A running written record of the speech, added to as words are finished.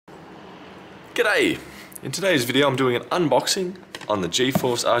G'day! In today's video I'm doing an unboxing on the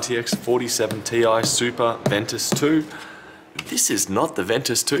GeForce RTX 47 Ti Super Ventus 2. This is not the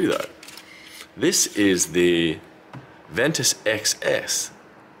Ventus 2 though. This is the Ventus XS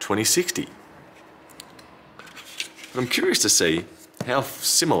 2060. But I'm curious to see how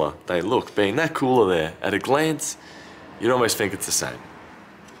similar they look. Being that cooler there, at a glance, you'd almost think it's the same.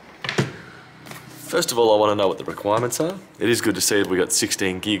 First of all, I want to know what the requirements are. It is good to see that we got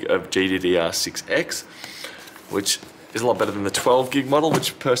 16 gig of GDDR6X, which is a lot better than the 12 gig model,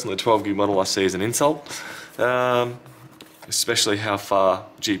 which personally the 12 gig model I see as an insult. Especially how far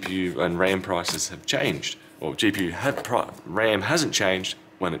GPU and RAM prices have changed. Well, RAM hasn't changed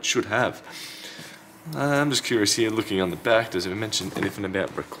when it should have. I'm just curious here, looking on the back, does it mention anything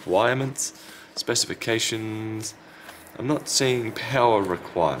about requirements, specifications? I'm not seeing power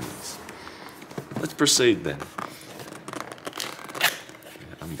requirements. Let's proceed then.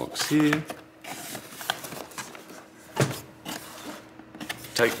 Unbox here.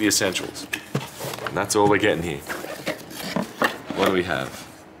 Take the essentials. And that's all we're getting here. What do we have?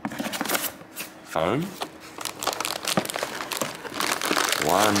 Foam.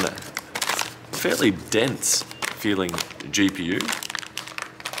 One fairly dense feeling GPU.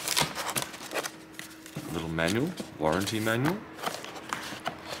 A little manual, warranty manual.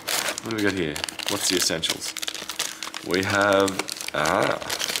 What do we got here? What's the essentials? We have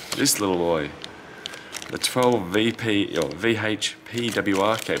this little boy, the 12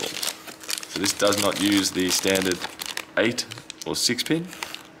 VHPWR cable. So this does not use the standard 8 or 6 pin.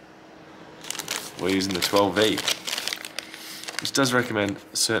 We're using the 12V. This does recommend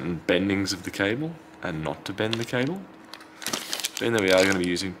certain bendings of the cable and not to bend the cable. Being that we are going to be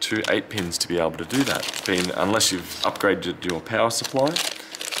using two 8 pins to be able to do that, unless you've upgraded your power supply,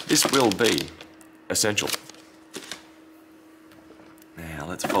 this will be essential. Now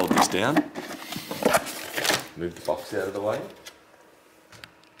let's fold this down. Move the box out of the way.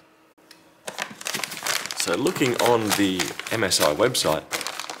 So looking on the MSI website,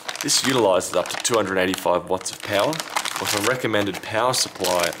 this utilises up to 285 watts of power with a recommended power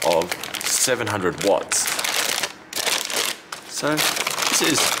supply of 700 watts. So this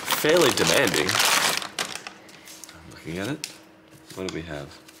is fairly demanding. Looking at it, what do we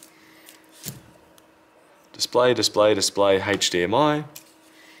have? Display, HDMI.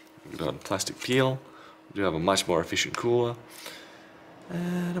 We've got a plastic peel. We do have a much more efficient cooler.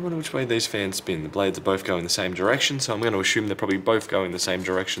 And I wonder which way these fans spin. The blades are both going the same direction, so I'm going to assume they're probably both going the same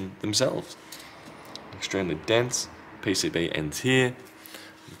direction themselves. Extremely dense. PCB ends here.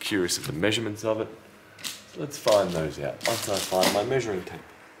 I'm curious of the measurements of it. Let's find those out once I find my measuring tape.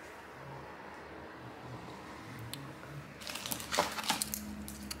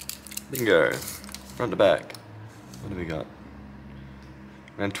 Bingo. Front to back. What do we got?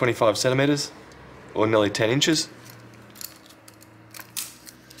 Around 25 centimeters, or nearly 10 inches.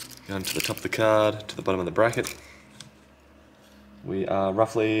 Going to the top of the card, to the bottom of the bracket. We are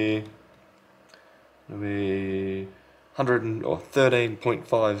roughly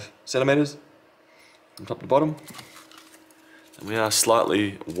 13.5 centimeters from top to bottom. And we are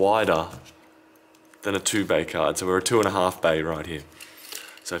slightly wider than a 2-bay card, so we're a 2.5 bay right here.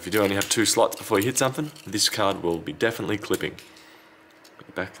 So if you do only have 2 slots before you hit something, this card will be definitely clipping.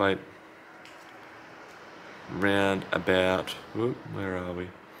 Backplate round about, where are we?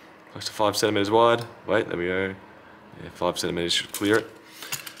 Close to 5 centimeters wide. Wait, there we go. Yeah, 5 centimeters should clear it,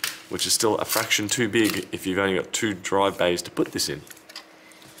 which is still a fraction too big if you've only got 2 drive bays to put this in.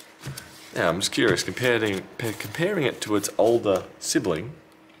 Now I'm just curious, comparing it to its older sibling,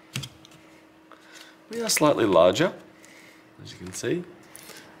 we are slightly larger, as you can see.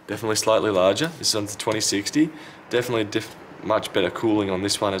 Definitely slightly larger. This one's the 2060. Definitely much better cooling on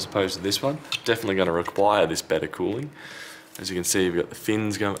this one as opposed to this one. Definitely going to require this better cooling. As you can see, we've got the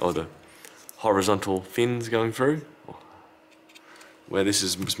fins going, or the horizontal fins going through. Where this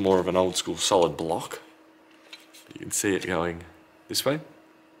is more of an old school solid block. You can see it going this way.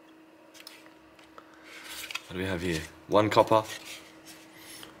 What do we have here? 1 copper,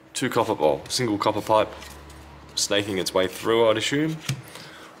 2 copper, or single copper pipe snaking its way through, I'd assume.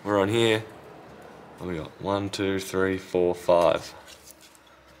 We're on here. What have we got? 1, 2, 3, 4, 5.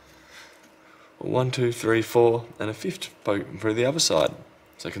 1, 2, 3, 4, and a 5th poking through the other side.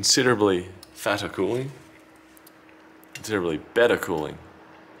 So considerably fatter cooling. Considerably better cooling.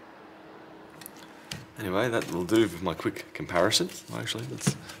 Anyway, that will do with my quick comparison. Actually,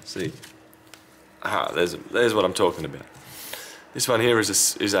 let's see. There's what I'm talking about. This one here is a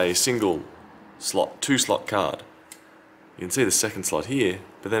single slot, 2-slot card. You can see the second slot here,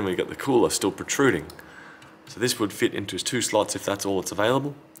 but then we've got the cooler still protruding. So this would fit into 2 slots if that's all that's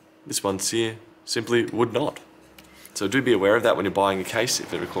available. This one's here simply would not. So do be aware of that when you're buying a case,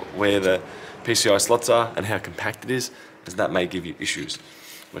 if where the PCI slots are and how compact it is, as that may give you issues.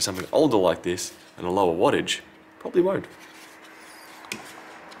 Where something older like this and a lower wattage probably won't.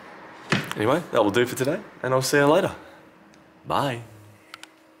 Anyway, that will do for today, and I'll see you later. Bye.